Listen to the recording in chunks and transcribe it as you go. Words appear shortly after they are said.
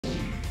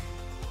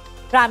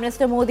Prime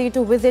Minister Modi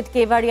to visit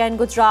Kevadia in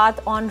Gujarat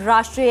on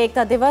Rashtriya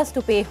Ekta Divas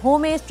to pay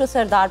homage to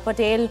Sardar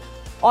Patel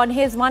on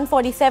his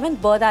 147th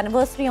birth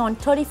anniversary on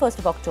 31st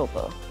of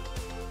October.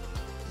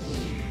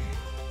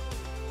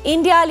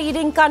 India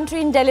leading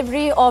country in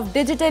delivery of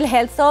digital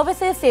health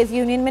services, says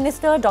Union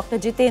Minister Dr.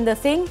 Jitendra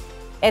Singh.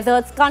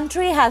 Asserts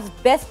country has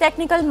best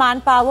technical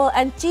manpower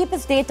and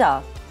cheapest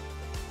data.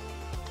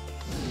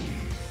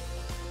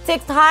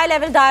 Sixth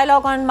high-level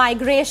dialogue on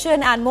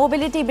migration and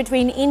mobility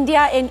between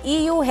India and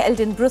EU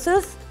held in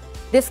Brussels.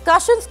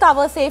 Discussions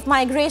cover safe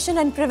migration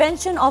and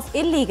prevention of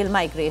illegal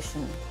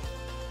migration.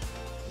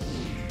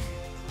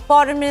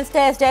 Foreign Minister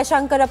S.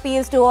 Jaishankar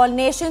appeals to all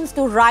nations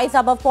to rise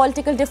above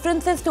political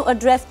differences to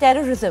address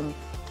terrorism.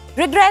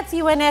 Regrets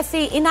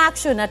UNSC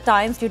inaction at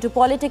times due to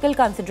political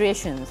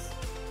considerations.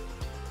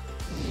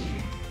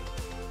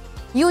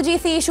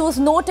 UGC issues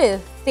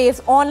notice,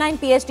 says online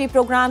PhD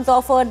programs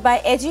offered by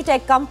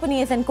edutech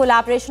companies in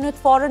collaboration with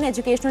foreign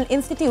educational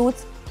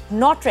institutes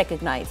not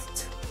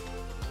recognized.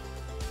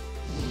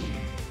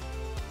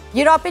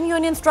 European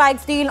Union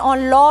strikes deal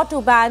on law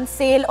to ban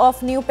sale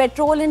of new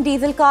petrol and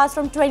diesel cars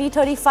from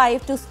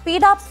 2035 to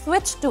speed up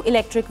switch to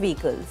electric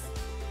vehicles.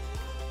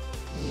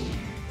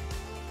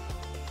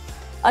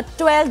 A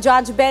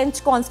 12-judge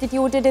bench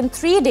constituted in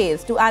 3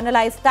 days to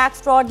analyze tax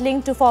fraud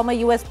linked to former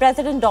US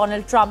President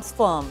Donald Trump's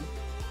firm.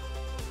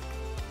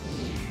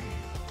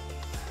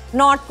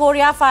 North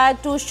Korea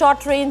fired 2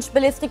 short-range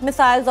ballistic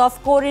missiles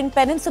off Korean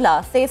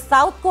peninsula, say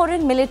South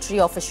Korean military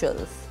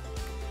officials.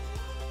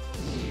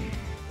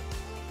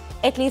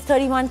 At least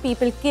 31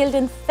 people killed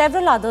and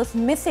several others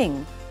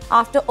missing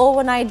after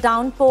overnight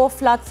downpour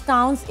floods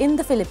towns in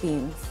the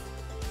Philippines.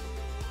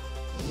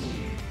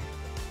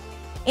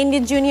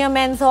 Indian junior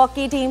men's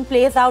hockey team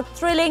plays out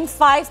thrilling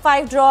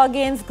 5-5 draw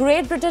against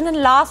Great Britain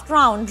in last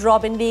round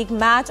Robin League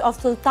match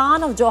of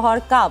Sultan of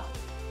Johor Cup.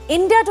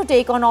 India to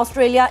take on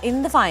Australia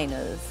in the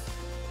finals.